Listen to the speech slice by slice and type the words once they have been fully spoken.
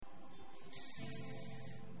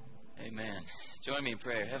Amen. Join me in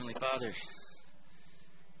prayer. Heavenly Father,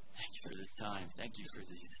 thank you for this time. Thank you for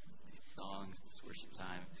these songs, this worship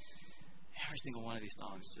time. Every single one of these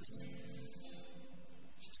songs just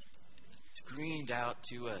screamed out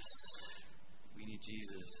to us, we need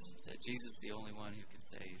Jesus. Said Jesus is the only one who can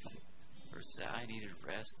save. First said, I needed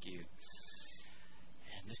rescue.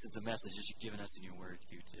 And this is the message that you've given us in your word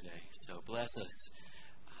too today. So bless us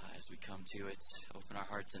as we come to it. Open our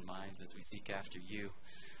hearts and minds as we seek after you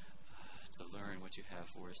to learn what you have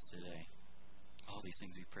for us today. All these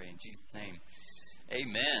things we pray in Jesus' name.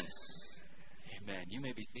 Amen. Amen. You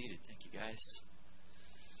may be seated. Thank you, guys.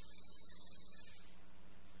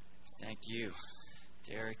 Thank you,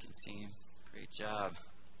 Derek and team. Great job.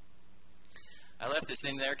 I left this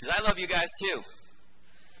in there because I love you guys too.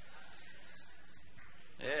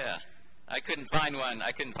 Yeah. I couldn't find one.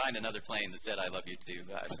 I couldn't find another plane that said I love you too,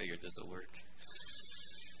 but I figured this will work.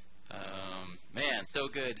 Man, so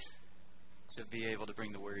good to be able to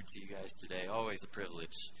bring the word to you guys today. Always a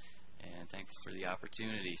privilege, and thankful for the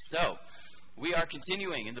opportunity. So, we are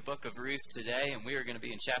continuing in the book of Ruth today, and we are going to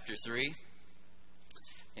be in chapter 3.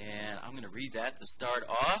 And I'm going to read that to start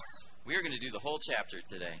off. We are going to do the whole chapter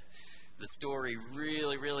today. The story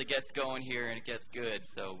really, really gets going here, and it gets good,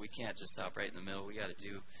 so we can't just stop right in the middle. We got to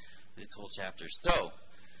do this whole chapter. So,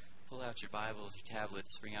 pull out your Bibles, your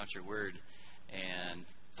tablets, bring out your word, and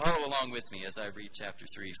follow along with me as I read chapter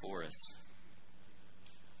 3 for us.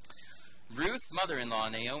 Ruth's mother-in-law,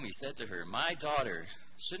 Naomi, said to her, My daughter,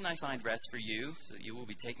 shouldn't I find rest for you so that you will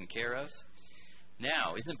be taken care of?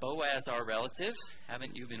 Now, isn't Boaz our relative?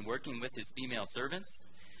 Haven't you been working with his female servants?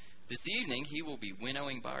 This evening he will be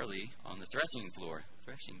winnowing barley on the threshing floor.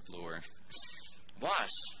 Wash,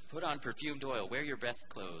 put on perfumed oil, wear your best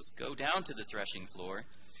clothes, go down to the threshing floor,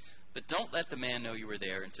 but don't let the man know you were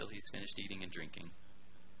there until he's finished eating and drinking.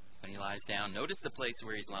 When he lies down, notice the place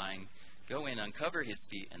where he's lying. Go in, uncover his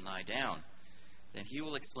feet, and lie down. Then he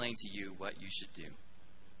will explain to you what you should do.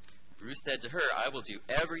 Ruth said to her, I will do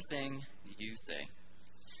everything you say.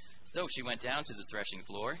 So she went down to the threshing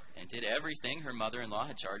floor and did everything her mother-in-law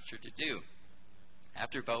had charged her to do.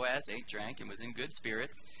 After Boaz ate, drank, and was in good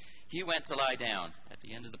spirits, he went to lie down at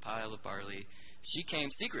the end of the pile of barley. She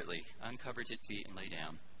came secretly, uncovered his feet, and lay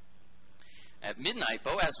down. At midnight,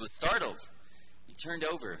 Boaz was startled. He turned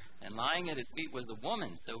over, and lying at his feet was a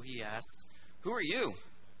woman. So he asked, Who are you?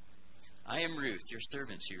 I am Ruth, your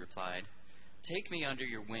servant, she replied. Take me under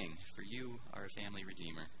your wing, for you are a family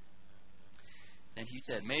redeemer. Then he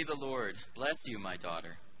said, May the Lord bless you, my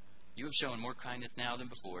daughter. You have shown more kindness now than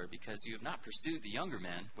before, because you have not pursued the younger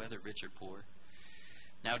men, whether rich or poor.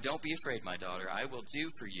 Now don't be afraid, my daughter. I will do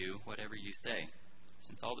for you whatever you say,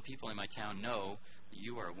 since all the people in my town know that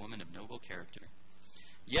you are a woman of noble character.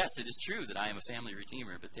 Yes, it is true that I am a family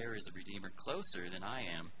redeemer, but there is a redeemer closer than I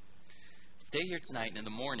am. Stay here tonight, and in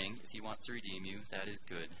the morning, if he wants to redeem you, that is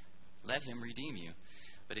good. Let him redeem you.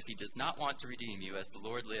 But if he does not want to redeem you, as the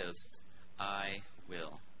Lord lives, I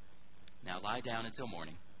will. Now lie down until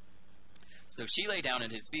morning. So she lay down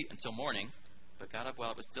at his feet until morning, but got up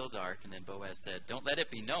while it was still dark. And then Boaz said, Don't let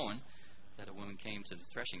it be known that a woman came to the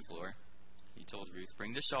threshing floor. He told Ruth,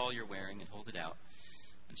 Bring the shawl you're wearing and hold it out.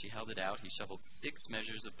 When she held it out, he shoveled 6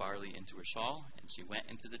 measures of barley into her shawl, and she went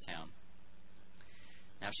into the town.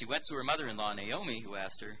 Now she went to her mother-in-law, Naomi, who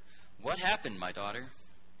asked her, What happened, my daughter?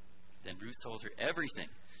 Then Ruth told her everything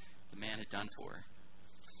the man had done for her.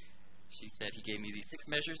 She said, He gave me these 6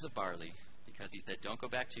 measures of barley, because he said, Don't go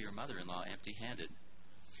back to your mother-in-law empty-handed.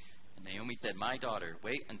 And Naomi said, My daughter,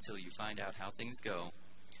 wait until you find out how things go,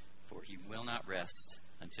 for he will not rest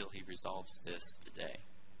until he resolves this today.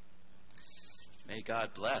 May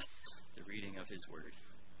God bless the reading of his word.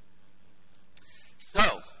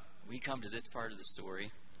 So, we come to this part of the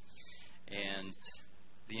story, and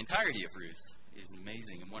the entirety of Ruth is an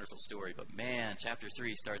amazing and wonderful story, but man, chapter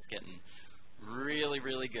 3 starts getting really,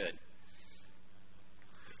 really good.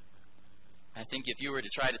 I think if you were to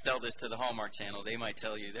try to sell this to the Hallmark Channel, they might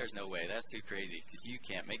tell you, there's no way, that's too crazy, because you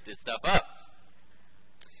can't make this stuff up.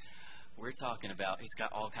 We're talking about, it's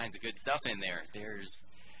got all kinds of good stuff in there. There's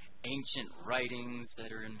ancient writings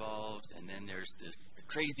that are involved, and then there's this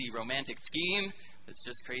crazy romantic scheme that's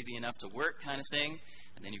just crazy enough to work kind of thing,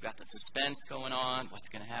 and then you've got the suspense going on, what's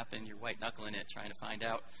going to happen, you're white-knuckling it, trying to find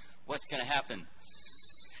out what's going to happen.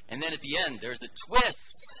 And then at the end, there's a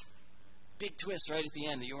twist, big twist right at the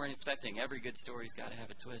end that you weren't expecting. Every good story's got to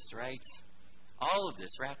have a twist, right? All of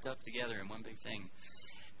this wrapped up together in one big thing,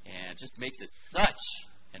 and it just makes it such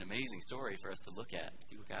an amazing story for us to look at and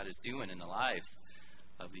see what God is doing in the lives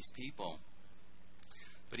of these people.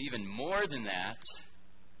 But even more than that,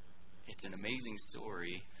 it's an amazing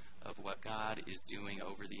story of what God is doing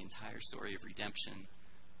over the entire story of redemption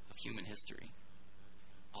of human history.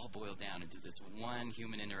 All boiled down into this one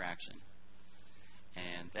human interaction.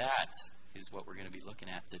 And that is what we're going to be looking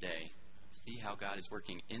at today. See how God is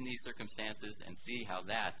working in these circumstances and see how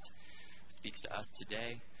that speaks to us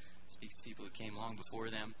today, speaks to people who came long before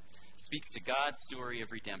them, speaks to God's story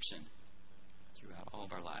of redemption throughout all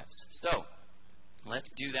of our lives. So,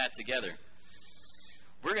 let's do that together.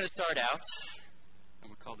 We're going to start out, and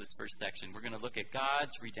we'll call this first section, we're going to look at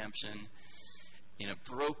God's redemption in a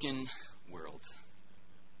broken world.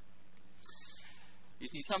 You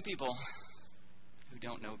see, some people who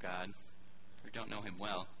don't know God, or don't know him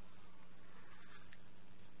well,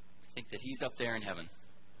 think that he's up there in heaven.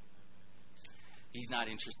 He's not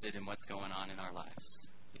interested in what's going on in our lives.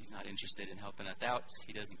 He's not interested in helping us out.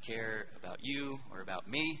 He doesn't care about you or about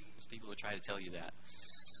me. There's people who try to tell you that.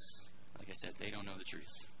 Like I said, they don't know the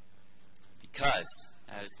truth. Because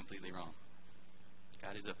that is completely wrong.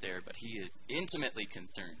 God is up there, but he is intimately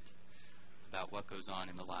concerned about what goes on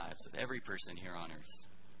in the lives of every person here on earth.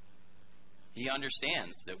 He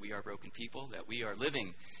understands that we are broken people, that we are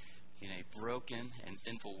living in a broken and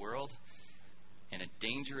sinful world, in a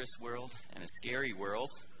dangerous world, and a scary world.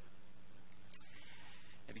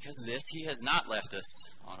 And because of this, he has not left us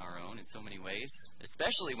on our own in so many ways,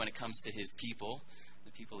 especially when it comes to his people,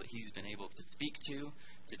 the people that he's been able to speak to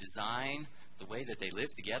design the way that they live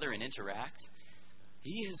together and interact.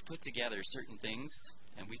 He has put together certain things,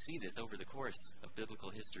 and we see this over the course of biblical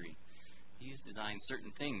history. He has designed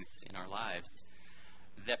certain things in our lives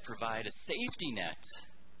that provide a safety net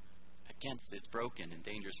against this broken and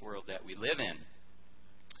dangerous world that we live in.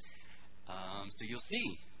 So you'll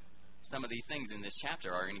see some of these things in this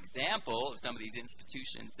chapter are an example of some of these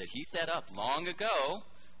institutions that he set up long ago.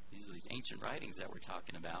 These are these ancient writings that we're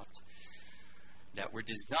talking about, that were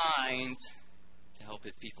designed to help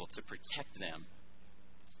his people, to protect them,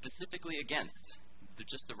 specifically against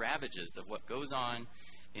just the ravages of what goes on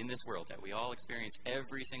in this world that we all experience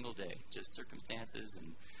every single day, just circumstances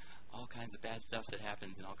and all kinds of bad stuff that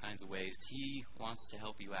happens in all kinds of ways. He wants to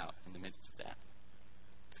help you out in the midst of that.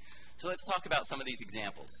 So let's talk about some of these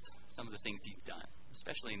examples, some of the things he's done,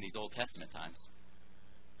 especially in these Old Testament times.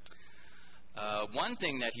 One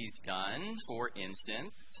thing that he's done, for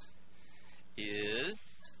instance,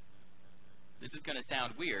 is, this is going to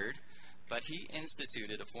sound weird, but he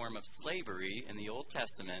instituted a form of slavery in the Old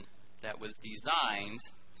Testament that was designed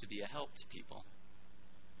to be a help to people.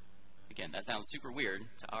 Again, that sounds super weird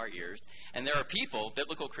to our ears. And there are people,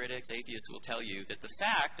 biblical critics, atheists, who will tell you that the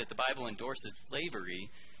fact that the Bible endorses slavery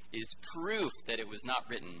is proof that it was not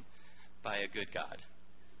written by a good God.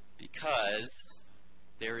 Because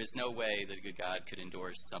there is no way that a good God could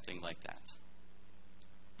endorse something like that.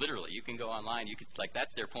 Literally, you can go online, you could, like,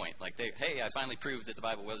 that's their point. Like, hey, I finally proved that the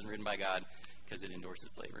Bible wasn't written by God because it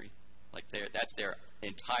endorses slavery. Like, that's their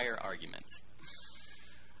entire argument.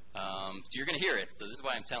 So you're going to hear it. So this is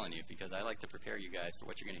why I'm telling you, because I like to prepare you guys for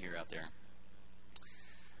what you're going to hear out there.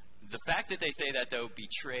 The fact that they say that, though,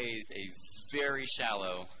 betrays a very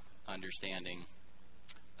shallow understanding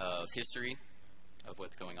of history, of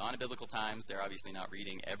what's going on in biblical times. They're obviously not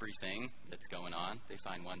reading everything that's going on. They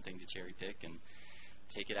find one thing to cherry pick and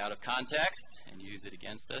take it out of context and use it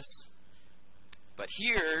against us. But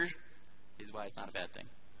here is why it's not a bad thing.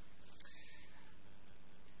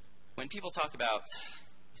 When people talk about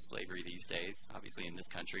slavery these days, obviously in this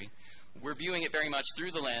country, we're viewing it very much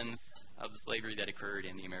through the lens of the slavery that occurred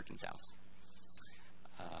in the American South,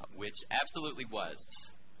 which absolutely was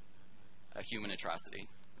a human atrocity,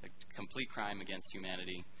 a complete crime against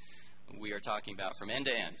humanity. We are talking about from end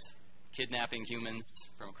to end, kidnapping humans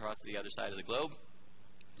from across the other side of the globe,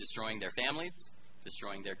 destroying their families,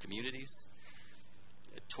 destroying their communities,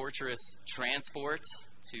 torturous transport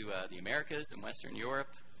to the Americas and Western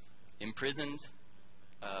Europe, imprisoned,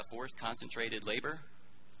 forced concentrated labor.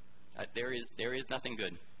 There is nothing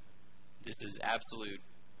good. This is absolute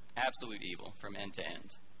evil from end to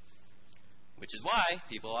end. Which is why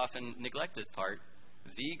people often neglect this part.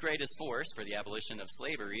 The greatest force for the abolition of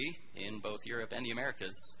slavery in both Europe and the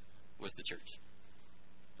Americas was the church.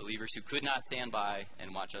 Believers who could not stand by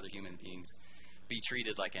and watch other human beings be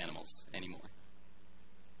treated like animals anymore.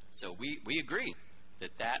 So we agree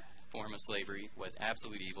that form of slavery was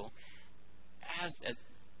absolute evil. As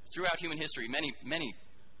throughout human history,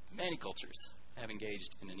 many cultures have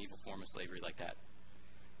engaged in an evil form of slavery like that.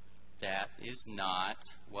 That is not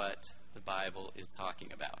what the Bible is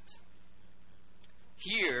talking about.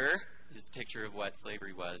 Here is the picture of what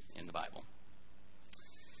slavery was in the Bible.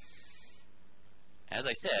 As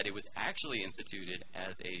I said, it was actually instituted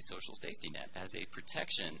as a social safety net, as a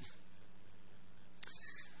protection.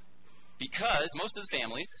 Because most of the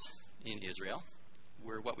families in Israel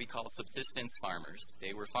were what we call subsistence farmers.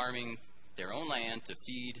 They were farming their own land to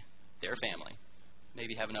feed their family,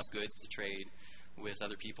 maybe have enough goods to trade with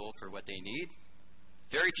other people for what they need.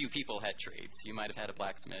 Very few people had trades. You might have had a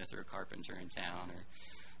blacksmith or a carpenter in town,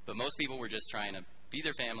 but most people were just trying to feed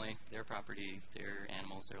their family, their property, their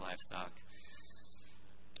animals, their livestock.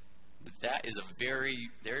 But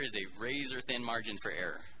there is a razor-thin margin for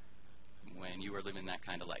error when you are living that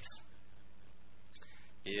kind of life.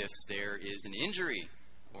 If there is an injury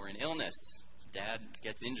or an illness, dad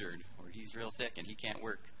gets injured or he's real sick and he can't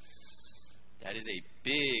work, that is a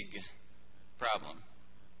big problem.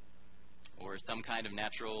 Or some kind of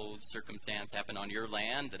natural circumstance happen on your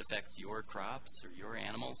land that affects your crops or your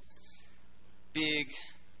animals. Big,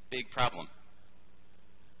 big problem.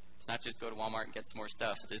 It's not just go to Walmart and get some more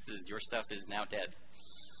stuff. Your stuff is now dead.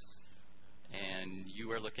 And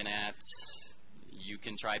you are looking at, you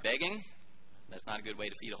can try begging. That's not a good way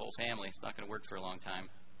to feed a whole family. It's not going to work for a long time.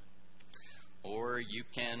 Or you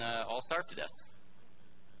can all starve to death.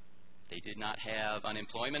 They did not have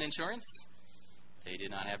unemployment insurance. They did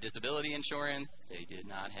not have disability insurance. They did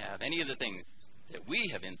not have any of the things that we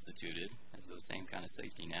have instituted as those same kind of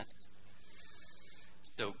safety nets.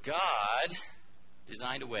 So God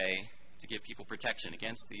designed a way to give people protection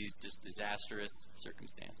against these just disastrous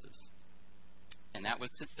circumstances. And that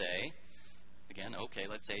was to say, again, okay,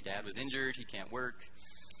 let's say dad was injured, he can't work,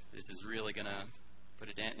 this is really going to put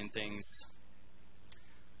a dent in things.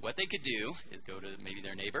 What they could do is go to maybe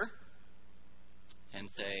their neighbor and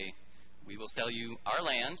say, we will sell you our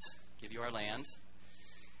land, give you our land,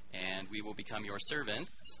 and we will become your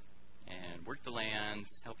servants and work the land,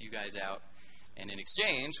 help you guys out. And in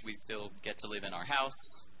exchange, we still get to live in our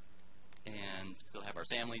house and still have our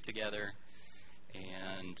family together.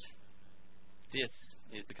 And this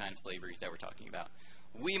is the kind of slavery that we're talking about.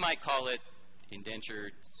 We might call it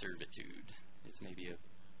indentured servitude. It's maybe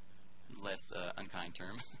a less unkind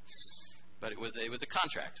term. But it was a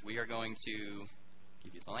contract. We are going to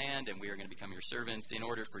give you the land, and we are going to become your servants in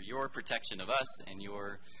order for your protection of us and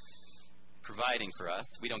your providing for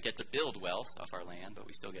us. We don't get to build wealth off our land, but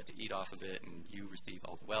we still get to eat off of it, and you receive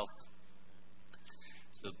all the wealth.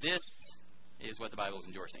 So this is what the Bible is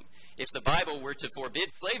endorsing. If the Bible were to forbid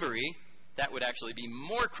slavery, that would actually be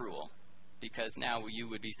more cruel, because now you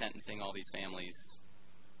would be sentencing all these families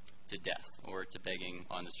to death or to begging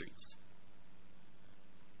on the streets.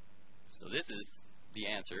 So this is the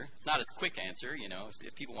answer. It's not a quick answer,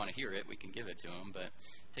 if people want to hear it, we can give it to them, but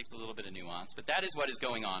it takes a little bit of nuance. But that is what is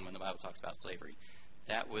going on when the Bible talks about slavery.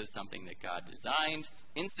 That was something that God designed,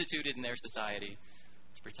 instituted in their society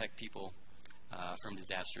to protect people from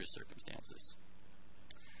disastrous circumstances.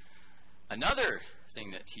 Another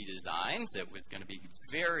thing that he designed that was going to be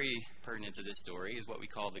very pertinent to this story is what we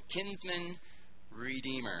call the kinsman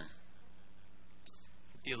redeemer.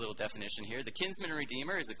 See a little definition here. The kinsman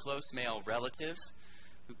redeemer is a close male relative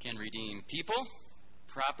who can redeem people,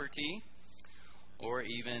 property, or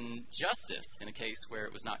even justice. In a case where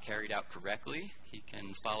it was not carried out correctly, he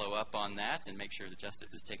can follow up on that and make sure that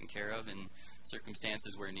justice is taken care of in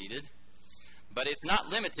circumstances where needed. But it's not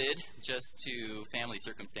limited just to family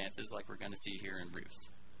circumstances like we're going to see here in Ruth.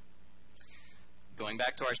 Going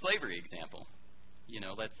back to our slavery example,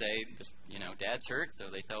 let's say, dad's hurt, so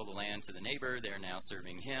they sell the land to the neighbor. They're now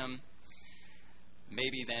serving him.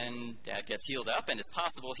 Maybe then dad gets healed up, and it's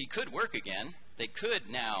possible he could work again. They could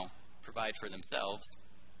now provide for themselves,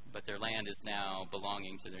 but their land is now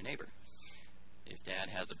belonging to their neighbor. If dad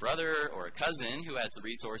has a brother or a cousin who has the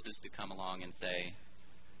resources to come along and say,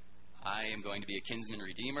 I am going to be a kinsman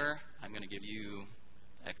redeemer, I'm going to give you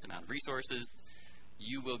X amount of resources,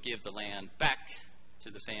 you will give the land back to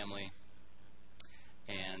the family,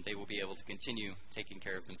 and they will be able to continue taking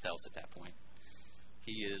care of themselves at that point.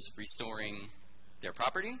 He is restoring their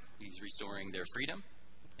property, he's restoring their freedom,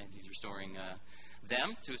 and he's restoring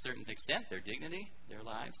them to a certain extent, their dignity, their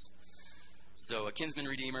lives. So a kinsman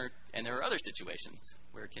redeemer, and there are other situations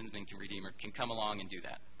where a kinsman redeemer can come along and do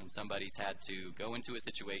that. When somebody's had to go into a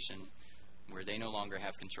situation where they no longer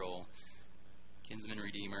have control, kinsman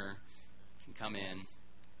redeemer can come in,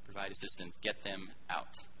 provide assistance, get them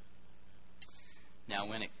out. Now,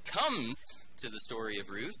 when it comes to the story of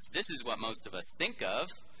Ruth, this is what most of us think of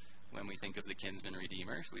when we think of the kinsman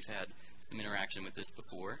redeemer. We've had some interaction with this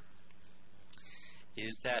before.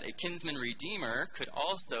 Is that a kinsman redeemer could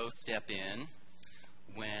also step in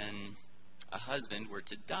when a husband were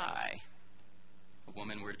to die, a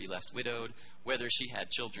woman were to be left widowed, whether she had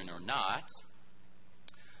children or not.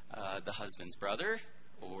 The husband's brother,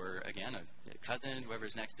 or again, a cousin,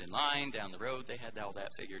 whoever's next in line down the road, they had all that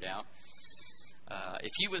figured out.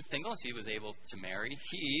 if he was single, if he was able to marry,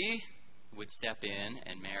 he would step in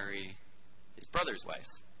and marry his brother's wife,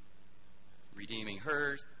 redeeming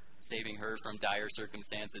her, saving her from dire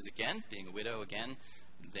circumstances again, being a widow again.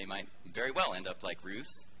 They might very well end up like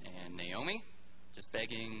Ruth and Naomi, just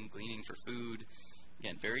begging, gleaning for food.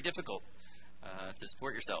 Again, very difficult to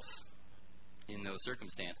support yourself in those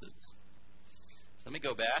circumstances. So let me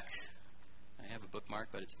go back. I have a bookmark,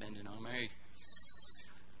 but it's bending on me.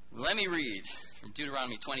 Let me read from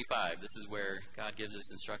Deuteronomy 25. This is where God gives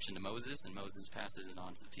this instruction to Moses, and Moses passes it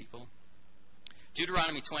on to the people.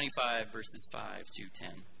 Deuteronomy 25, verses 5 to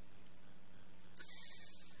 10.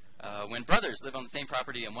 When brothers live on the same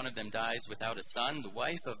property and one of them dies without a son, the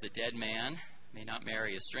wife of the dead man may not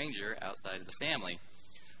marry a stranger outside of the family.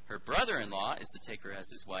 Her brother-in-law is to take her as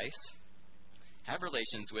his wife, have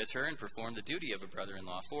relations with her, and perform the duty of a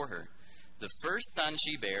brother-in-law for her. The first son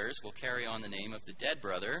she bears will carry on the name of the dead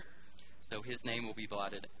brother, so his name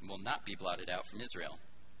will not be blotted out from Israel.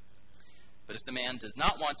 But if the man does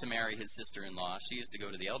not want to marry his sister-in-law, she is to go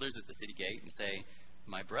to the elders at the city gate and say,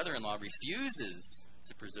 "My brother-in-law refuses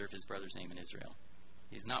to preserve his brother's name in Israel.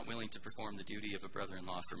 He is not willing to perform the duty of a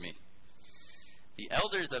brother-in-law for me." The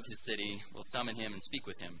elders of his city will summon him and speak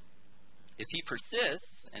with him. If he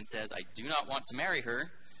persists and says, "I do not want to marry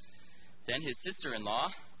her," then his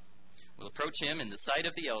sister-in-law will approach him in the sight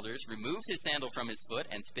of the elders, remove his sandal from his foot,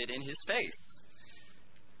 and spit in his face.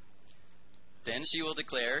 Then she will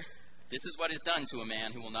declare, "This is what is done to a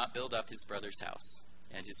man who will not build up his brother's house,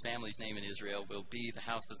 and his family's name in Israel will be the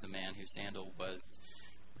house of the man whose sandal was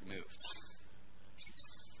removed."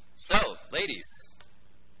 So, ladies,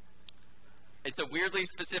 it's a weirdly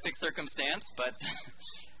specific circumstance, but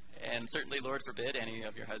and certainly, Lord forbid, any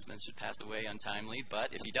of your husbands should pass away untimely,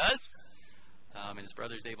 but if he does, and his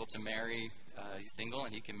brother's able to marry, he's single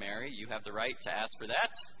and he can marry, you have the right to ask for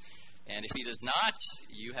that. And if he does not,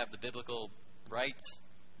 you have the biblical right,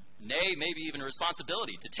 nay, maybe even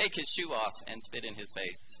responsibility, to take his shoe off and spit in his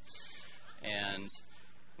face. And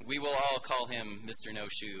we will all call him Mr. No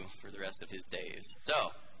Shoe for the rest of his days.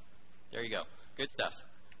 So, there you go. Good stuff.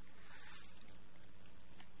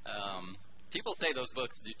 People say those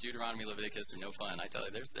books, Deuteronomy, Leviticus, are no fun. I tell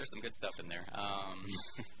you, there's some good stuff in there.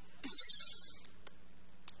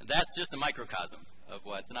 That's just a microcosm of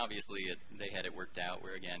what's, and obviously they had it worked out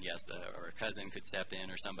where, again, yes, or a cousin could step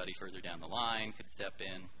in, or somebody further down the line could step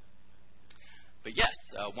in. But yes,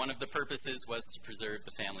 one of the purposes was to preserve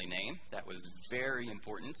the family name. That was very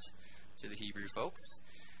important to the Hebrew folks.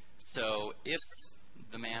 So if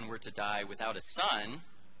the man were to die without a son,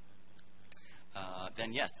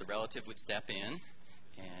 then yes, the relative would step in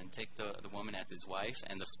and take the woman as his wife,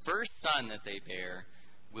 and the first son that they bear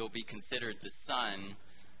will be considered the son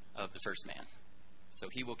of the first man. So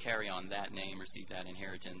he will carry on that name, receive that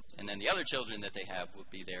inheritance, and then the other children that they have will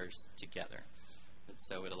be theirs together. And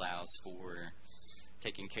so it allows for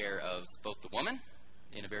taking care of both the woman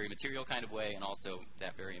in a very material kind of way, and also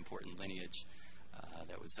that very important lineage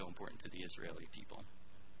that was so important to the Israeli people.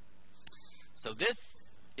 So this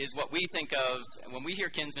is what we think of when we hear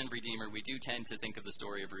kinsman redeemer. We do tend to think of the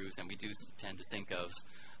story of Ruth, and we do tend to think of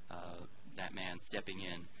that man stepping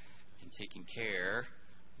in and taking care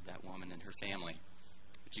of that woman and her family,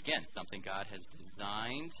 which again, something God has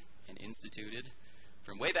designed and instituted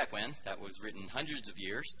from way back when. That was written hundreds of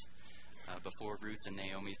years before Ruth and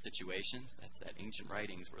Naomi's situations. That's that ancient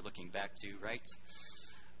writings we're looking back to, right?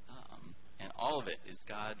 And all of it is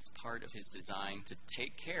God's part of his design to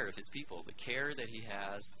take care of his people, the care that he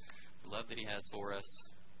has, the love that he has for us.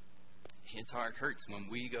 His heart hurts when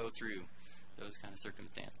we go through those kind of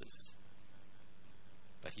circumstances.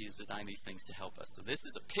 But he has designed these things to help us. So this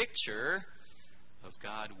is a picture of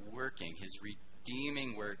God working, his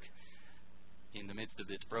redeeming work in the midst of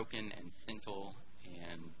this broken and sinful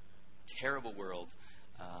and terrible world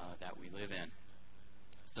that we live in.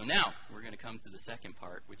 So now we're going to come to the second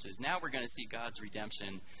part, which is now we're going to see God's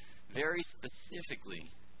redemption very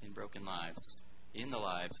specifically in broken lives, in the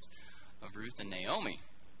lives of Ruth and Naomi.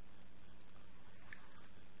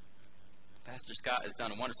 Pastor Scott has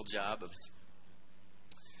done a wonderful job of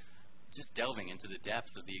just delving into the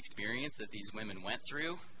depths of the experience that these women went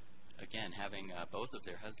through. Again, having both of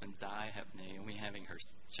their husbands die, Naomi having her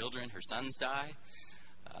children, her sons die.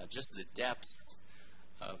 Just the depths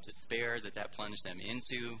of despair that plunged them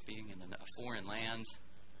into, being in a foreign land,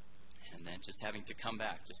 and then just having to come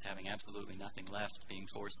back, just having absolutely nothing left, being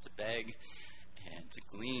forced to beg and to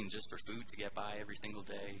glean just for food to get by every single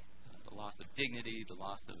day, the loss of dignity, the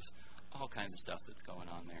loss of all kinds of stuff that's going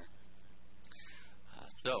on there.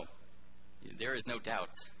 So, there is no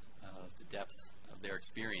doubt of the depths of their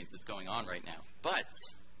experience that's going on right now. But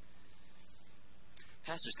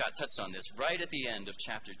Pastor Scott touched on this right at the end of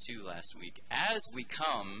chapter 2 last week. As we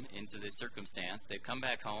come into this circumstance, they've come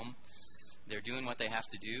back home. They're doing what they have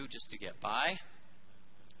to do just to get by.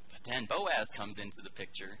 But then Boaz comes into the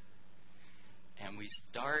picture, and we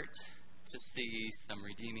start to see some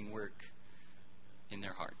redeeming work in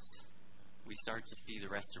their hearts. We start to see the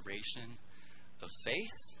restoration of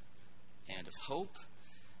faith and of hope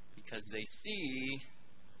because they see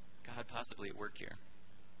God possibly at work here.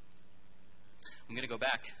 I'm going to go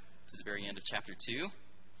back to the very end of chapter 2.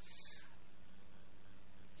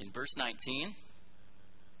 In verse 19,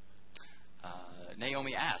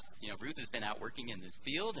 Naomi asks, Ruth has been out working in this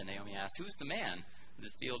field, and Naomi asks, who's the man in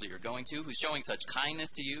this field that you're going to, who's showing such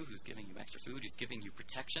kindness to you, who's giving you extra food, who's giving you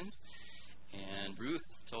protections? And Ruth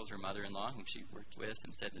told her mother-in-law, whom she worked with,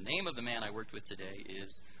 and said, the name of the man I worked with today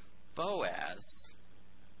is Boaz.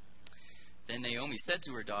 Then Naomi said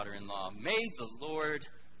to her daughter-in-law, may the Lord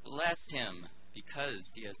bless him,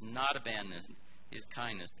 because he has not abandoned his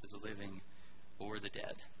kindness to the living or the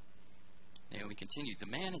dead. Naomi continued, the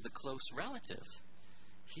man is a close relative.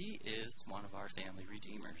 He is one of our family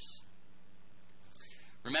redeemers.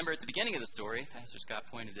 Remember at the beginning of the story, Pastor Scott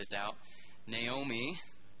pointed this out, Naomi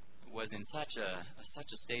was in such a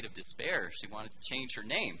state of despair. She wanted to change her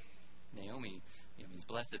name. Naomi means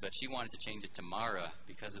blessed, but she wanted to change it to Mara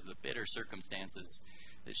because of the bitter circumstances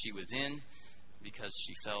that she was in, because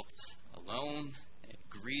she felt alone and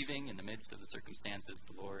grieving in the midst of the circumstances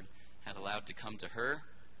the Lord had allowed to come to her.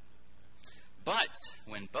 But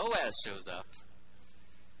when Boaz shows up,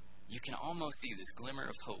 you can almost see this glimmer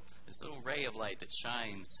of hope, this little ray of light that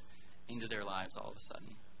shines into their lives all of a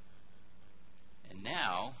sudden. And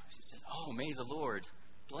now, she says, oh, may the Lord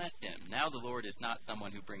bless him. Now the Lord is not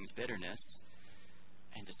someone who brings bitterness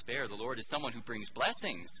and despair. The Lord is someone who brings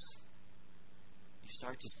blessings. You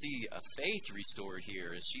start to see a faith restored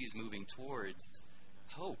here as she's moving towards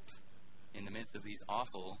hope in the midst of these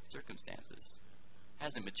awful circumstances.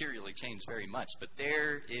 Hasn't materially changed very much, but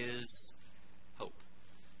there is hope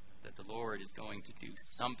that the Lord is going to do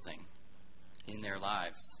something in their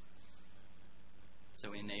lives.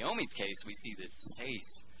 So in Naomi's case, we see this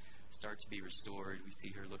faith start to be restored. We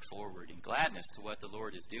see her look forward in gladness to what the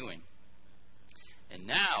Lord is doing. And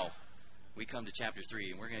now we come to chapter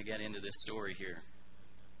 3, and we're going to get into this story here.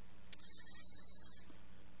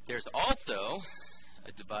 There's also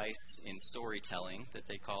a device in storytelling that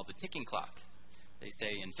they call the ticking clock. They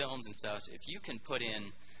say in films and stuff, if you can put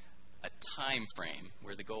in a time frame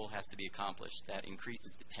where the goal has to be accomplished, that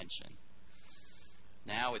increases the tension.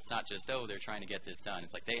 Now it's not just, they're trying to get this done.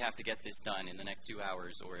 It's like they have to get this done in the next 2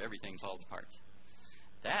 hours or everything falls apart.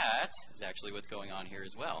 That is actually what's going on here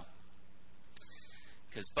as well.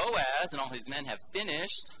 Because Boaz and all his men have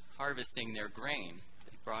finished harvesting their grain.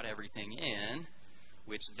 They brought everything in,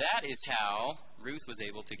 which that is how Ruth was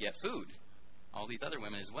able to get food. All these other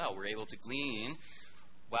women as well were able to glean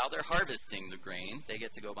while they're harvesting the grain. They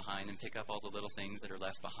get to go behind and pick up all the little things that are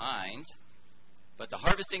left behind. But the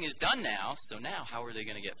harvesting is done now, so now how are they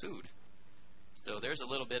going to get food? So there's a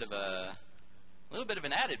little bit of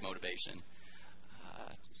an added motivation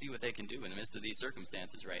to see what they can do in the midst of these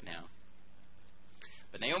circumstances right now.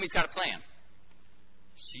 But Naomi's got a plan.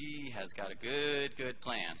 She has got a good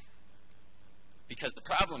plan. Because the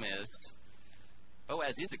problem is,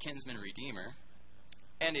 Boaz is a kinsman redeemer,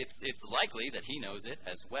 and it's likely that he knows it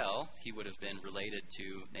as well. He would have been related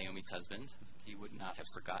to Naomi's husband. He would not have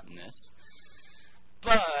forgotten this.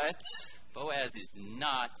 But Boaz is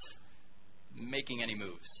not making any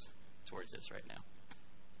moves towards this right now.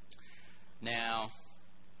 Now,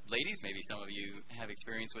 ladies, maybe some of you have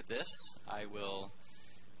experience with this.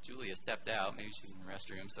 Julia stepped out. Maybe she's in the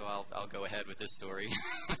restroom, so I'll go ahead with this story.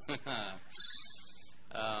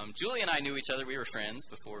 Julie and I knew each other. We were friends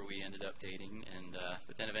before we ended up dating,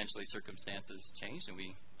 but then eventually circumstances changed, and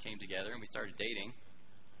we came together, and we started dating.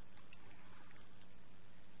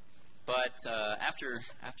 But after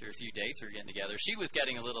a few dates, we were getting together. She was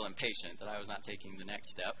getting a little impatient that I was not taking the next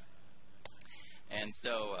step. And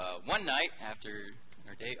so one night after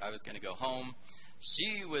our date, I was going to go home.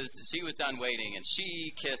 She was done waiting, and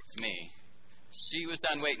she kissed me. She was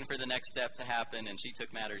done waiting for the next step to happen, and she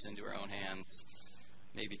took matters into her own hands.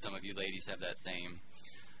 Maybe some of you ladies have that same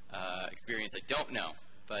experience. I don't know,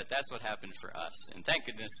 but that's what happened for us. And thank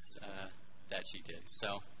goodness that she did.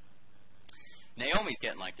 So Naomi's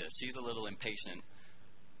getting like this. She's a little impatient.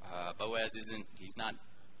 Boaz isn't. He's not.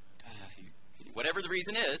 Whatever the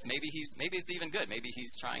reason is, maybe it's even good. Maybe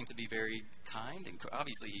he's trying to be very kind, and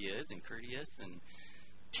obviously he is, and courteous and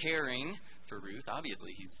caring for Ruth.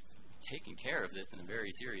 Obviously he's taking care of this in a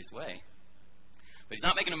very serious way. But he's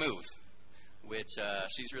not making a move. which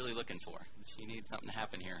she's really looking for. She needs something to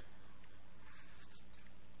happen here.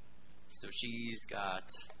 So she's got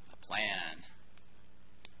a plan.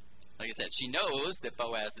 Like I said, she knows that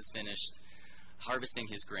Boaz has finished harvesting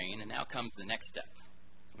his grain, and now comes the next step,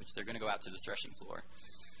 which they're going to go out to the threshing floor.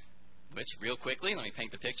 Which, real quickly, let me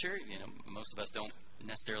paint the picture. Most of us don't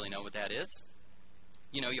necessarily know what that is.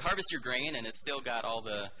 You harvest your grain, and it's still got all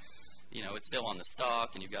the, it's still on the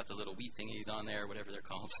stalk, and you've got the little wheat thingies on there, whatever they're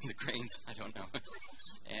called, the grains, I don't know.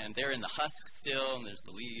 And they're in the husk still, and there's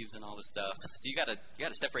the leaves and all the stuff. So you got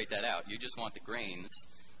to separate that out. You just want the grains,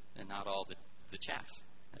 and not all the chaff,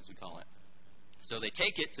 as we call it. So they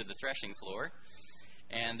take it to the threshing floor,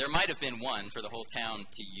 and there might have been one for the whole town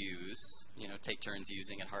to use, take turns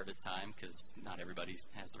using at harvest time, because not everybody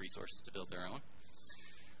has the resources to build their own.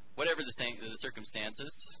 Whatever the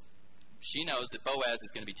circumstances, she knows that Boaz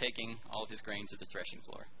is going to be taking all of his grain to the threshing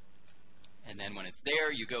floor. And then when it's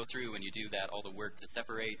there, you go through and you do all the work to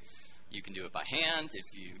separate. You can do it by hand if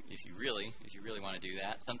you really want to do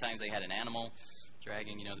that. Sometimes they had an animal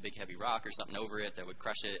dragging, the big heavy rock or something over it that would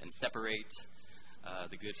crush it and separate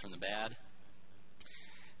the good from the bad.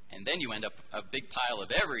 And then you end up a big pile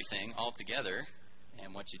of everything all together.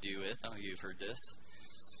 And what you do is, some of you have heard this,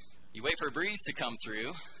 you wait for a breeze to come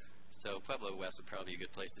through. So Pueblo West would probably be a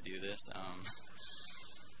good place to do this.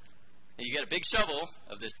 And you get a big shovel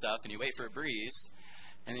of this stuff, and you wait for a breeze,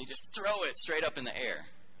 and then you just throw it straight up in the air.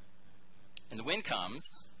 And the wind comes,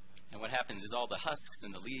 and what happens is all the husks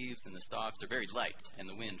and the leaves and the stalks are very light, and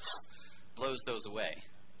the wind blows those away.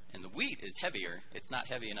 And the wheat is heavier. It's not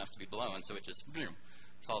heavy enough to be blown, so it just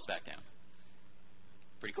falls back down.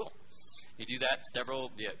 Pretty cool. You do that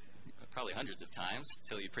probably hundreds of times,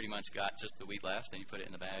 till you pretty much got just the wheat left, and you put it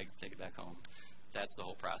in the bags, take it back home. That's the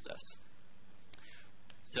whole process.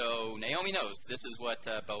 So Naomi knows this is what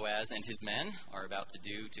Boaz and his men are about to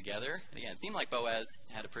do together. And again, it seemed like Boaz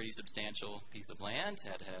had a pretty substantial piece of land,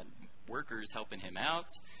 had workers helping him out,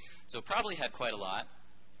 so probably had quite a lot.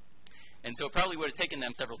 And so it probably would have taken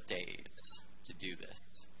them several days to do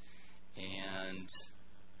this. And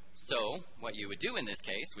so what you would do in this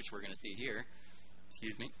case, which we're going to see here,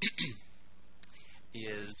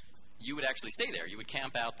 is you would actually stay there. You would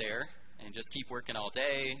camp out there and just keep working all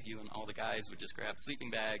day. You and all the guys would just grab sleeping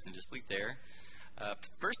bags and just sleep there.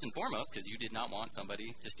 First and foremost, because you did not want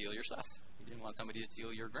somebody to steal your stuff. You didn't want somebody to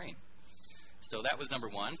steal your grain. So that was number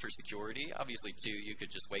one for security. Obviously, two, you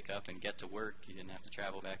could just wake up and get to work. You didn't have to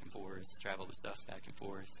travel back and forth, travel the stuff back and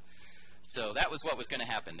forth. So that was what was going to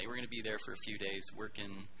happen. They were going to be there for a few days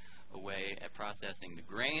working away at processing the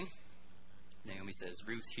grain. Naomi says,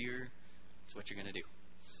 Ruth, here is what you're going to do.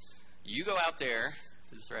 You go out there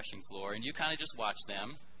to the threshing floor, and you kind of just watch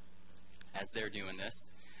them as they're doing this.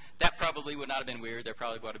 That probably would not have been weird. There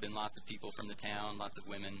probably would have been lots of people from the town, lots of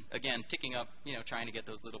women, again, picking up, trying to get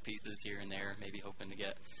those little pieces here and there, maybe hoping to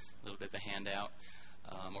get a little bit of a handout,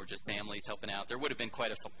 or just families helping out. There would have been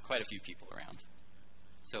quite a few people around.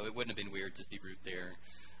 So it wouldn't have been weird to see Ruth there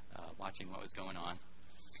watching what was going on.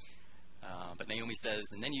 But Naomi says,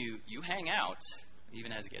 and then you hang out,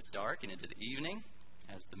 even as it gets dark and into the evening,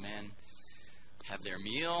 as the men have their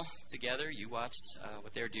meal together. You watch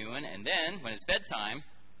what they're doing. And then, when it's bedtime,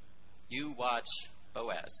 you watch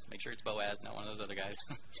Boaz. Make sure it's Boaz, not one of those other guys.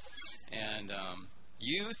 And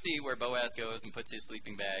you see where Boaz goes and puts his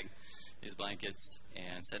sleeping bag, his blankets,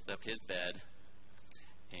 and sets up his bed.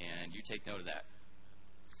 And you take note of that.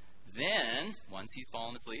 Then, once he's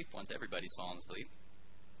fallen asleep, once everybody's fallen asleep,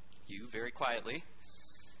 you very quietly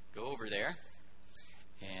go over there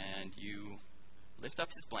and you lift up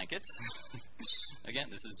his blankets. Again,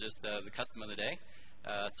 this is just the custom of the day.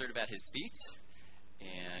 Sort of at his feet.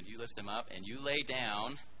 And you lift him up and you lay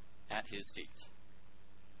down at his feet.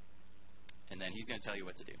 And then he's going to tell you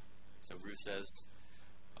what to do. So Ruth says,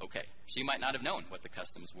 okay. She might not have known what the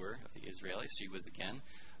customs were of the Israelis. She was, again,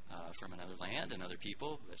 from another land and other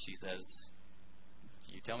people. But she says,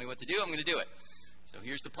 you tell me what to do, I'm going to do it. So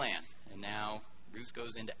here's the plan. And now Ruth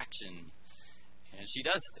goes into action. And she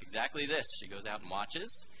does exactly this. She goes out and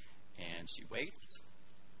watches. And she waits.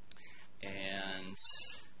 And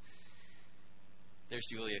there's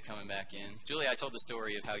Julia coming back in. Julia, I told the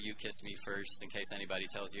story of how you kissed me first, in case anybody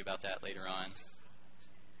tells you about that later on.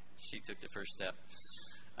 She took the first step.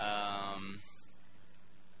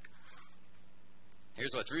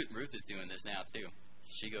 Here's what Ruth is doing this now, too.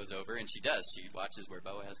 She goes over, and she does. She watches where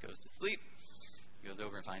Boaz goes to sleep. He goes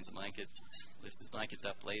over and finds the blankets, lifts his blankets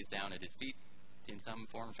up, lays down at his feet in some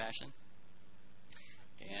form or fashion.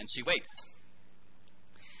 And she waits.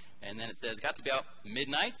 And then it says, got to be about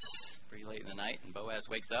midnight, pretty late in the night, and Boaz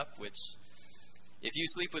wakes up, which If you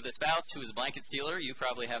sleep with a spouse who is a blanket stealer, you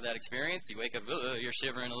probably have that experience. You wake up, you're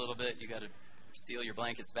shivering a little bit. You got to steal your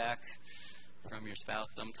blankets back from your spouse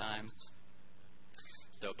sometimes.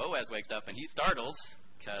 So Boaz wakes up and he's startled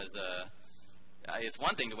because it's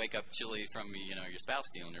one thing to wake up chilly from your spouse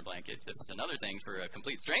stealing your blankets. If it's another thing for a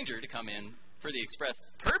complete stranger to come in for the express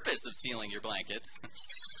purpose of stealing your blankets.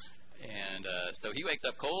 And so he wakes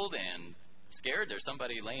up cold and scared. There's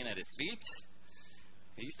somebody laying at his feet.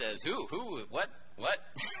 He says, who, what?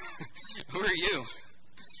 Who are you?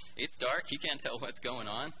 It's dark. He can't tell what's going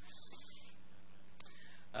on.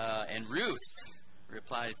 And Ruth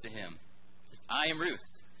replies to him, says, I am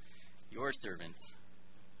Ruth, your servant.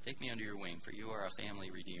 Take me under your wing, for you are a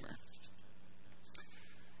family redeemer.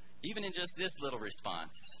 Even in just this little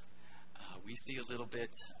response, we see a little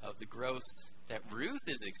bit of the growth that Ruth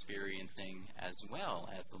is experiencing as well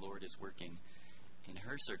as the Lord is working in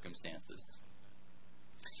her circumstances.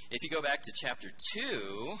 If you go back to chapter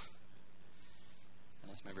 2, I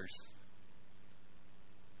lost my verse.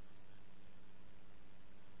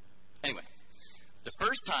 Anyway, the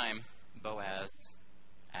first time Boaz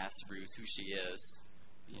asks Ruth who she is,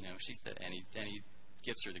 she said, and he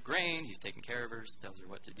gives her the grain, he's taking care of her, tells her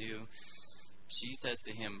what to do. She says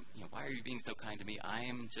to him, why are you being so kind to me? I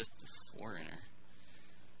am just a foreigner.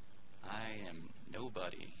 I am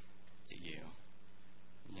nobody to you.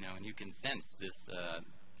 And you can sense this,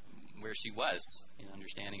 where she was in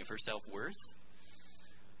understanding of her self-worth.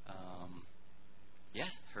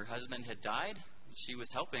 Her husband had died. She was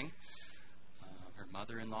helping her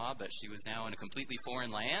mother-in-law, but she was now in a completely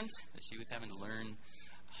foreign land. She was having to learn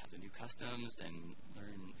the new customs and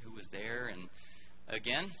learn who was there. And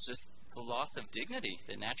again, just the loss of dignity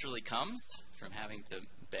that naturally comes from having to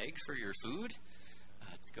beg for your food,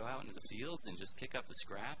 to go out into the fields and just pick up the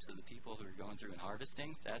scraps of the people who are going through and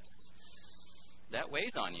harvesting. That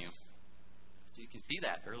weighs on you. So you can see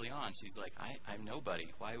that early on. She's like, I'm nobody.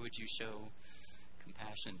 Why would you show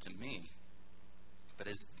compassion to me? But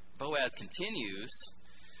as Boaz continues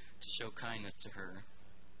to show kindness to her,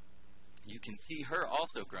 you can see her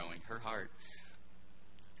also growing, her heart,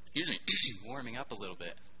 warming up a little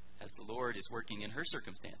bit as the Lord is working in her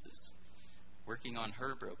circumstances, working on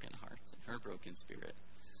her broken heart and her broken spirit.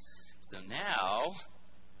 So now,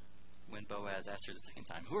 when Boaz asks her the second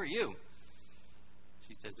time, who are you?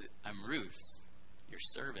 She says, I'm Ruth, your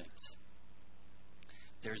servant.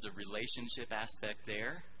 There's a relationship aspect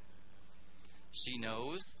there. She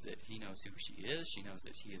knows that he knows who she is. She knows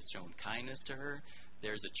that he has shown kindness to her.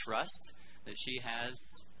 There's a trust that she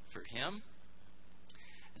has for him.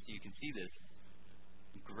 And so you can see this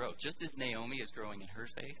growth. Just as Naomi is growing in her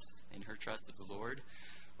faith, in her trust of the Lord,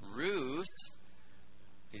 Ruth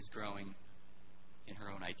is growing in her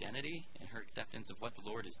own identity, in her acceptance of what the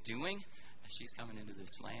Lord is doing as she's coming into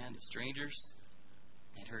this land of strangers,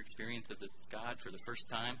 and her experience of this God for the first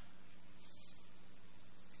time.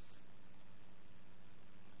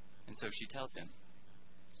 And so she tells him,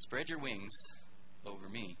 spread your wings over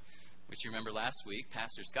me. Which you remember last week,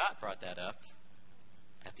 Pastor Scott brought that up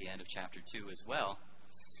at the end of chapter 2 as well,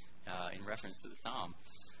 in reference to the psalm,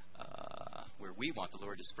 where we want the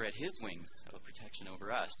Lord to spread his wings of protection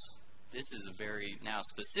over us. This is a very now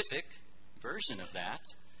specific version of that.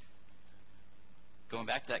 Going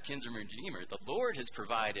back to that kinsman redeemer, the Lord has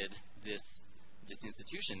provided this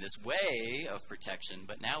institution, this way of protection,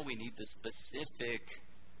 but now we need the specific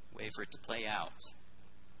way for it to play out.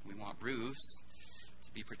 We want Ruth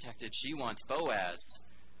to be protected. She wants Boaz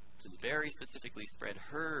to very specifically spread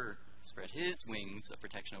his wings of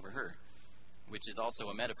protection over her, which is also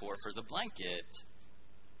a metaphor for the blanket.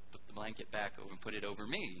 Put the blanket back over and put it over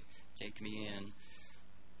me. Take me in.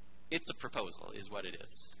 It's a proposal, is what it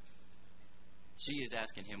is. She is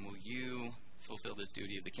asking him, will you fulfill this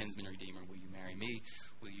duty of the kinsman redeemer? Will you marry me?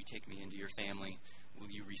 Will you take me into your family? Will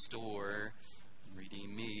you restore and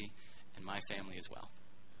redeem me and my family as well?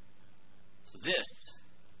 So this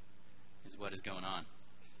is what is going on.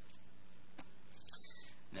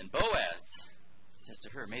 And then Boaz says to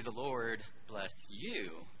her, may the Lord bless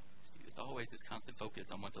you. See, there's always this constant focus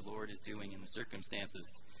on what the Lord is doing in the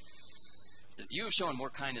circumstances. He says, you have shown more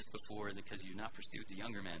kindness before because you've not pursued the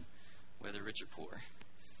younger men, whether rich or poor.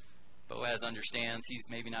 Boaz understands he's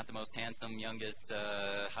maybe not the most handsome, youngest,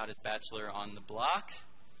 hottest bachelor on the block.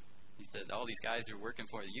 He says, all these guys who are working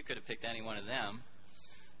for you could have picked any one of them.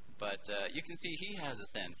 But you can see he has a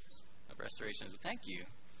sense of restoration. So thank you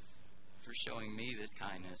for showing me this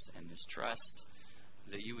kindness and this trust,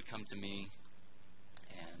 that you would come to me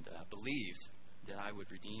and believe that I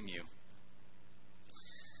would redeem you.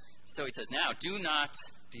 So he says, now do not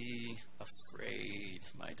be afraid,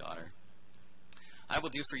 my daughter. I will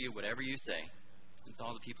do for you whatever you say. since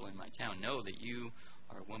all the people in my town know that you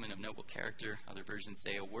are a woman of noble character, other versions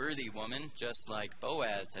say a worthy woman, just like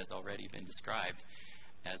Boaz has already been described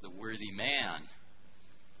as a worthy man.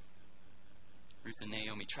 Ruth and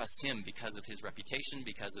Naomi trust him because of his reputation,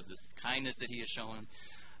 because of this kindness that he has shown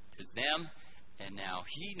to them. And now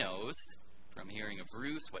he knows, from hearing of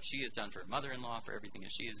Ruth, what she has done for her mother-in-law, for everything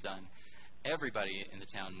that she has done. Everybody in the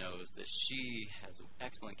town knows that she has an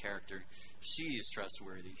excellent character. She is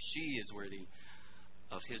trustworthy. She is worthy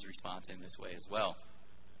of his response in this way as well.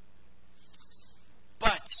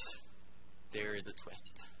 But there is a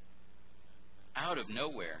twist. Out of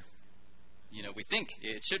nowhere, we think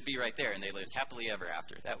it should be right there, and they lived happily ever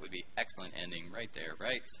after. That would be excellent ending right there,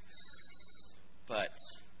 right? But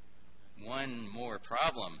one more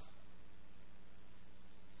problem.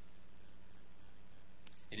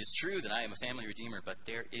 It is true that I am a family redeemer, but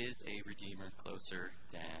there is a redeemer closer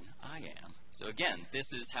than I am. So again,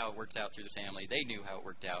 this is how it works out through the family. They knew how it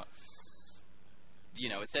worked out.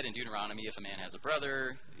 It said in Deuteronomy, if a man has a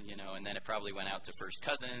brother, and then it probably went out to first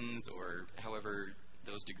cousins, or however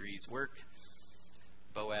those degrees work.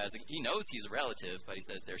 Boaz, he knows he's a relative, but he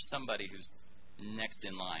says there's somebody who's next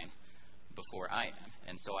in line before I am.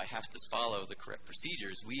 And so I have to follow the correct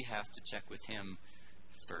procedures. We have to check with him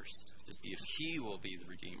first to see if he will be the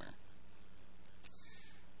redeemer.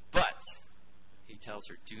 But he tells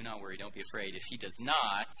her, do not worry, don't be afraid. If he does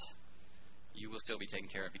not, you will still be taken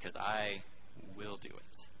care of, because I will do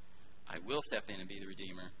it. I will step in and be the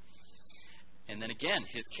redeemer. And then again,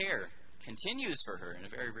 his care continues for her in a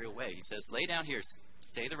very real way. He says, lay down here,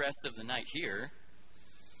 stay the rest of the night here.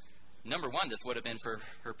 Number one, this would have been for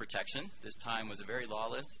her protection. This time was a very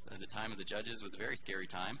lawless. The time of the judges was a very scary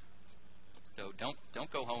time. So don't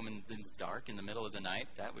go home in the dark in the middle of the night.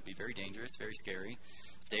 That would be very dangerous, very scary.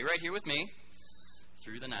 Stay right here with me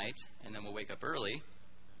through the night, and then we'll wake up early,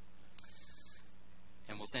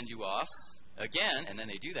 and we'll send you off again. And then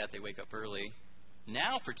they do that. They wake up early.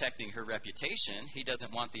 Now protecting her reputation, he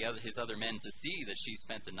doesn't want his other men to see that she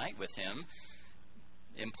spent the night with him,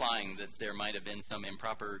 implying that there might have been some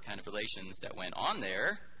improper kind of relations that went on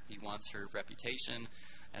there. He wants her reputation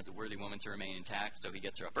as a worthy woman to remain intact, so he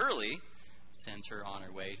gets her up early, sends her on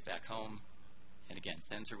her way back home, and again,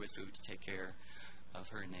 sends her with food to take care of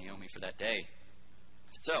her and Naomi for that day.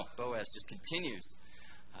 So Boaz just continues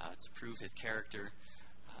to prove his character,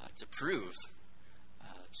 to prove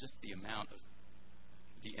just the amount of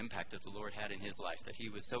the impact that the Lord had in his life, that he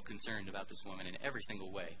was so concerned about this woman in every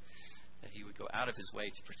single way, that he would go out of his way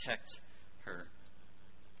to protect her.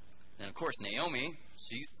 And of course, Naomi,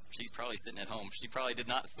 she's probably sitting at home. She probably did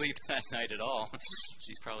not sleep that night at all.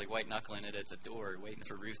 She's probably white-knuckling it at the door, waiting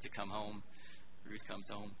for Ruth to come home. Ruth comes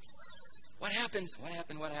home. What happened? What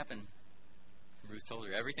happened? What happened? Ruth told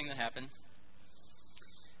her everything that happened.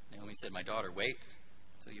 Naomi said, my daughter, wait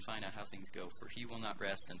till you find out how things go, for he will not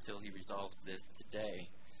rest until he resolves this today.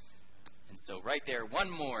 And so right there,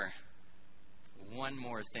 one more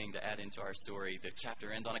thing to add into our story. The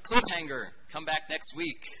chapter ends on a cliffhanger. Come back next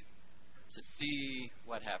week to see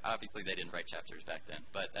what happened. Obviously, they didn't write chapters back then,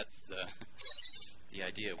 but that's the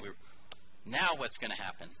idea. Now what's going to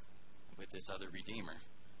happen with this other redeemer?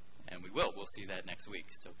 And we'll see that next week.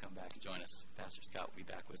 So come back and join us. Pastor Scott will be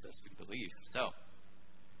back with us, we believe. So,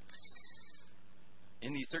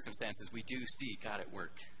 in these circumstances, we do see God at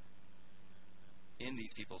work in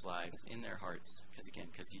these people's lives, in their hearts,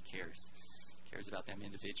 because he cares about them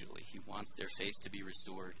individually. He wants their faith to be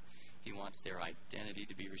restored. He wants their identity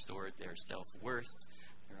to be restored, their self-worth,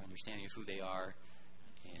 their understanding of who they are,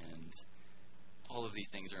 and all of these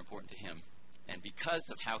things are important to him. And because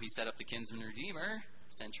of how he set up the kinsman redeemer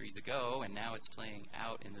centuries ago, and now it's playing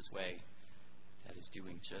out in this way, that is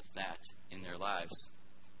doing just that in their lives.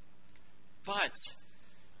 But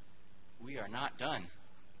we are not done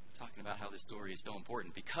talking about how this story is so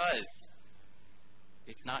important, because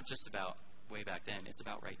it's not just about way back then, it's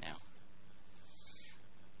about right now.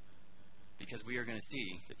 Because we are going to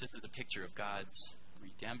see that this is a picture of God's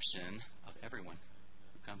redemption of everyone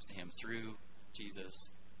who comes to him through Jesus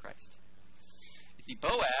Christ. You see,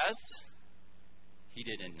 Boaz, he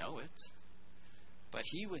didn't know it, but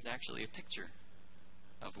he was actually a picture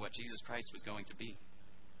of what Jesus Christ was going to be.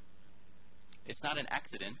 It's not an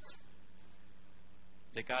accident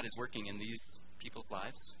that God is working in these people's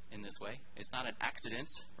lives in this way. It's not an accident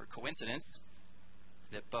or coincidence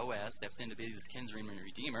that Boaz steps in to be this kinsman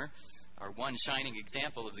redeemer, our one shining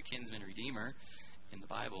example of the kinsman redeemer in the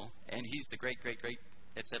Bible, and he's the great,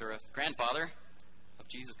 etc. grandfather of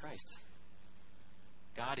Jesus Christ.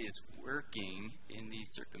 God is working in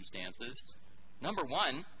these circumstances, number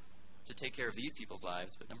one, to take care of these people's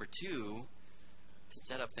lives, but number two, to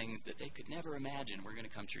set up things that they could never imagine were going to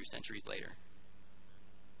come true centuries later.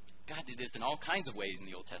 God did this in all kinds of ways in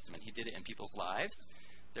the Old Testament. He did it in people's lives.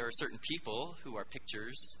 There are certain people who are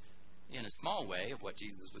pictures in a small way of what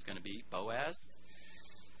Jesus was going to be. Boaz,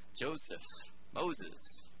 Joseph,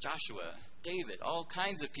 Moses, Joshua, David, all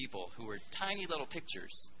kinds of people who were tiny little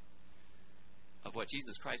pictures of what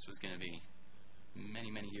Jesus Christ was going to be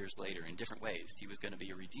many, many years later in different ways. He was going to be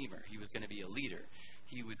a redeemer. He was going to be a leader.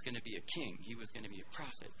 He was going to be a king. He was going to be a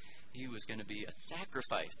prophet. He was going to be a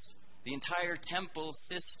sacrifice. The entire temple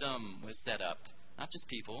system was set up. Not just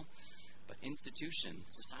people, but institution,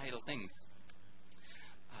 societal things.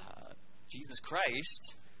 Jesus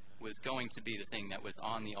Christ was going to be the thing that was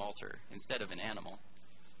on the altar instead of an animal.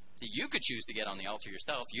 See, you could choose to get on the altar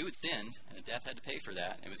yourself. You had sinned, and a death had to pay for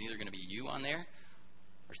that. It was either going to be you on there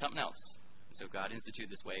or something else. And so God instituted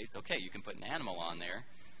this way. So, okay, you can put an animal on there.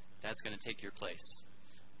 That's going to take your place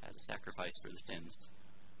as a sacrifice for the sins.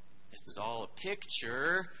 This is all a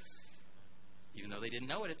picture, even though they didn't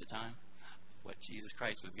know it at the time, of what Jesus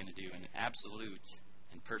Christ was going to do in an absolute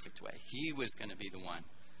and perfect way. He was going to be the one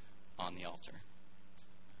on the altar.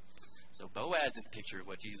 So Boaz is a picture of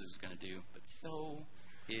what Jesus was going to do, but so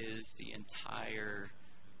is the entire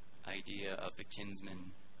idea of the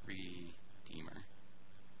kinsman redeemer.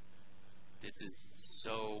 This is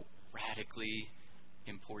so radically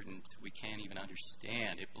important, we can't even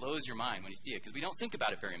understand. It blows your mind when you see it, because we don't think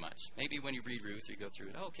about it very much. Maybe when you read Ruth, you go through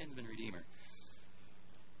it, oh, kinsman redeemer.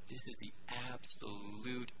 This is the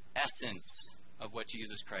absolute essence of what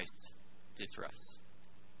Jesus Christ did for us.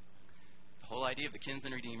 The whole idea of the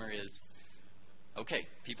kinsman redeemer is, okay,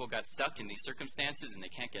 people got stuck in these circumstances and they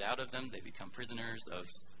can't get out of them. They become prisoners of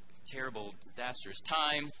terrible, disastrous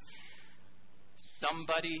times.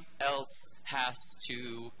 Somebody else has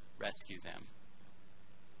to rescue them.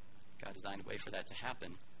 God designed a way for that to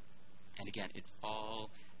happen. And again, it's all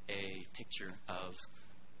a picture of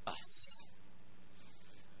us.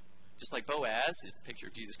 Just like Boaz is the picture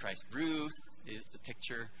of Jesus Christ, Ruth is the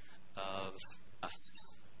picture of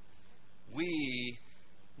us. We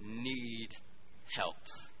need help.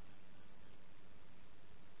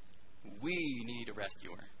 We need a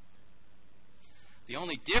rescuer. The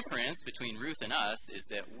only difference between Ruth and us is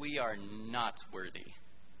that we are not worthy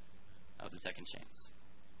of the second chance.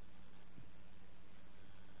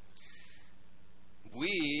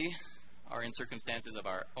 We are in circumstances of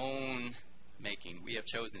our own making. We have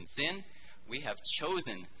chosen sin. We have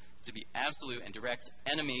chosen to be absolute and direct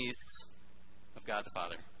enemies of God the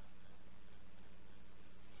Father.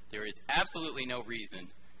 There is absolutely no reason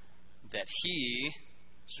that He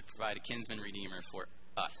should provide a kinsman redeemer for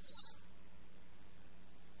us.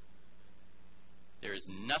 There is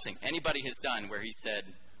nothing anybody has done where He said,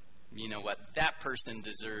 you know what, that person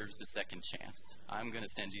deserves a second chance. I'm going to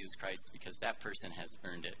send Jesus Christ because that person has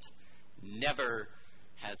earned it. Never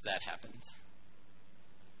has that happened.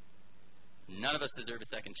 None of us deserve a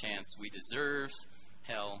second chance. We deserve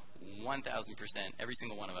hell 1,000%, every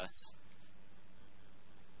single one of us.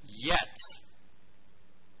 Yet,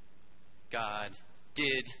 God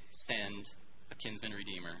did send a kinsman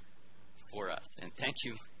redeemer for us. And thank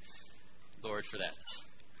you, Lord, for that.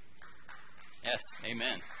 Yes,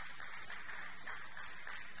 amen.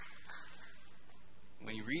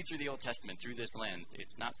 When you read through the Old Testament through this lens,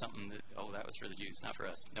 it's not something that, oh, that was for the Jews, not for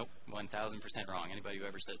us. Nope, 1,000% wrong. Anybody who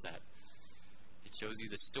ever says that. It shows you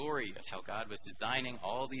the story of how God was designing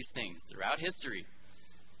all these things throughout history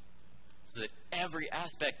so that every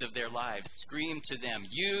aspect of their lives screamed to them,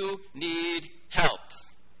 you need help.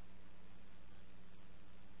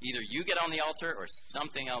 Either you get on the altar or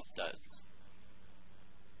something else does.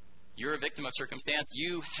 You're a victim of circumstance.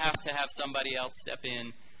 You have to have somebody else step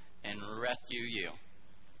in and rescue you.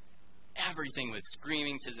 Everything was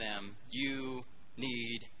screaming to them, you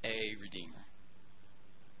need a redeemer.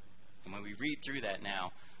 And when we read through that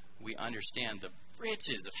now, we understand the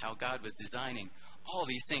riches of how God was designing all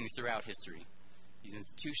these things throughout history. These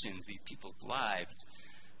institutions, these people's lives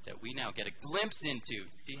that we now get a glimpse into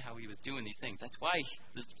to see how He was doing these things. That's why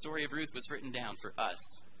the story of Ruth was written down for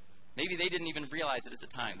us. Maybe they didn't even realize it at the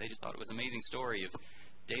time. They just thought it was an amazing story of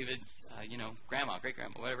David's, grandma,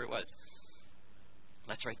 great-grandma, whatever it was.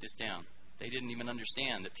 Let's write this down. They didn't even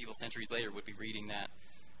understand that people centuries later would be reading that.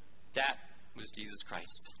 That was Jesus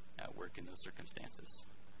Christ at work in those circumstances.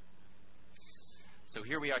 So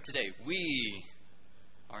here we are today. We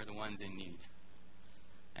are the ones in need.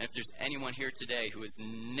 And if there's anyone here today who has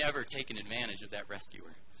never taken advantage of that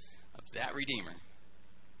rescuer, of that redeemer,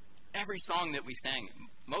 every song that we sang,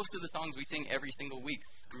 most of the songs we sing every single week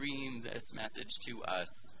scream this message to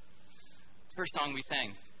us. First song we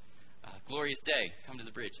sang, Glorious Day, Come to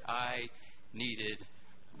the Bridge. I needed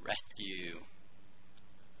rescue.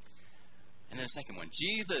 And then the second one,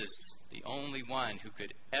 Jesus, the only one who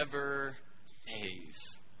could ever save.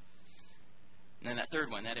 And then that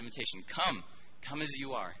third one, that invitation, come as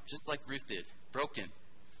you are, just like Ruth did, broken,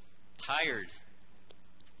 tired,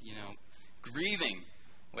 grieving,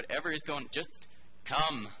 whatever is going, just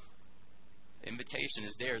come. The invitation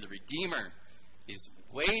is there. The Redeemer is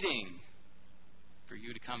waiting for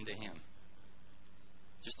you to come to him.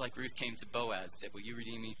 Just like Ruth came to Boaz and said, will you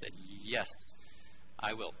redeem me? He said, yes,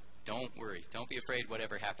 I will. Don't worry. Don't be afraid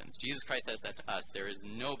whatever happens. Jesus Christ says that to us. There is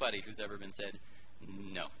nobody who's ever been said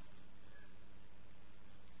no.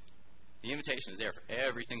 The invitation is there for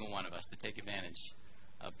every single one of us to take advantage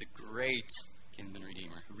of the great kinsman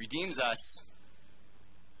redeemer who redeems us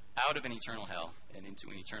out of an eternal hell and into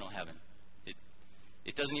an eternal heaven.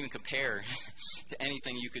 It doesn't even compare to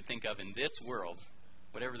anything you could think of in this world.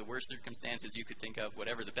 Whatever the worst circumstances you could think of,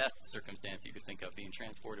 whatever the best circumstance you could think of, being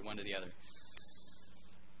transported one to the other.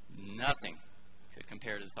 Nothing could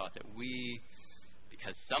compare to the thought that we,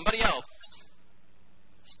 because somebody else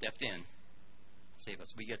stepped in, save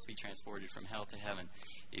us, we get to be transported from hell to heaven.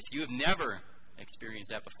 If you have never experienced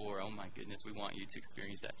that before, oh my goodness, we want you to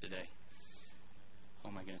experience that today.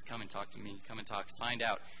 Oh my goodness, come and talk to me. Come and talk. Find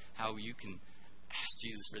out how you can ask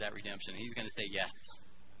Jesus for that redemption. He's going to say yes.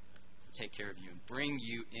 Take care of you and bring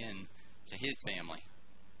you in to his family.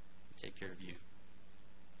 Take care of you.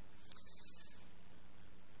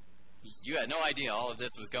 You had no idea all of this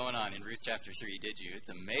was going on in Ruth chapter 3, did you? It's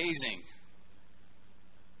amazing.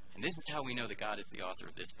 And this is how we know that God is the author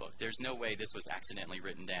of this book. There's no way this was accidentally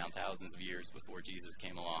written down thousands of years before Jesus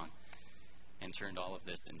came along and turned all of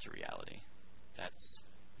this into reality. That's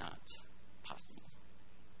not possible.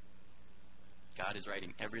 God is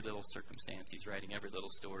writing every little circumstance. He's writing every little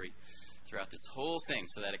story throughout this whole thing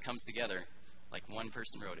so that it comes together like one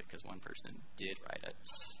person wrote it, because one person did write it.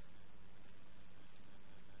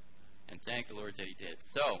 And thank the Lord that he did.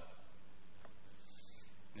 So, I'm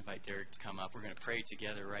going to invite Derek to come up. We're going to pray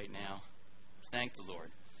together right now. Thank the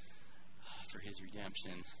Lord for his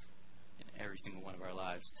redemption in every single one of our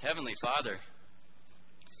lives. Heavenly Father,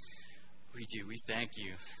 we thank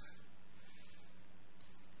you.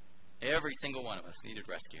 Every single one of us needed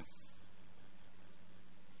rescue.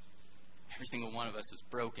 Every single one of us was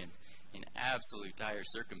broken in absolute dire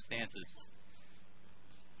circumstances.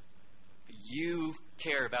 But you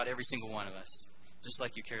care about every single one of us, just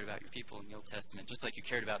like you cared about your people in the Old Testament, just like you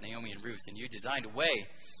cared about Naomi and Ruth, and you designed a way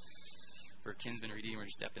for a kinsman redeemer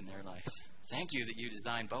to step in their life. Thank you that you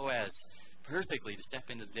designed Boaz perfectly to step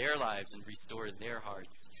into their lives and restore their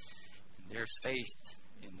hearts and their faith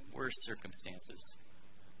in the worst circumstances.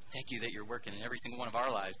 Thank you that you're working in every single one of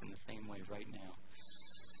our lives in the same way right now.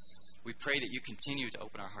 We pray that you continue to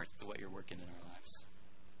open our hearts to what you're working in our lives.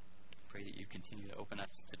 Pray that you continue to open us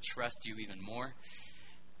to trust you even more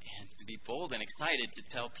and to be bold and excited to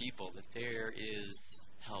tell people that there is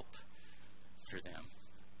help for them.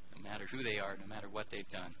 No matter who they are, no matter what they've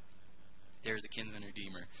done, there's a kinsman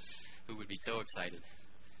redeemer who would be so excited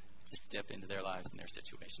to step into their lives and their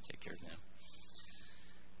situation, take care of them.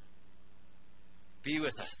 Be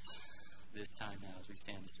with us this time now as we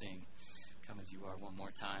stand to sing Come As You Are one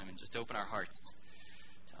more time, and just open our hearts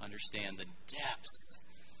to understand the depths,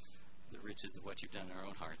 the riches of what you've done in our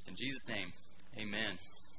own hearts. In Jesus' name, amen.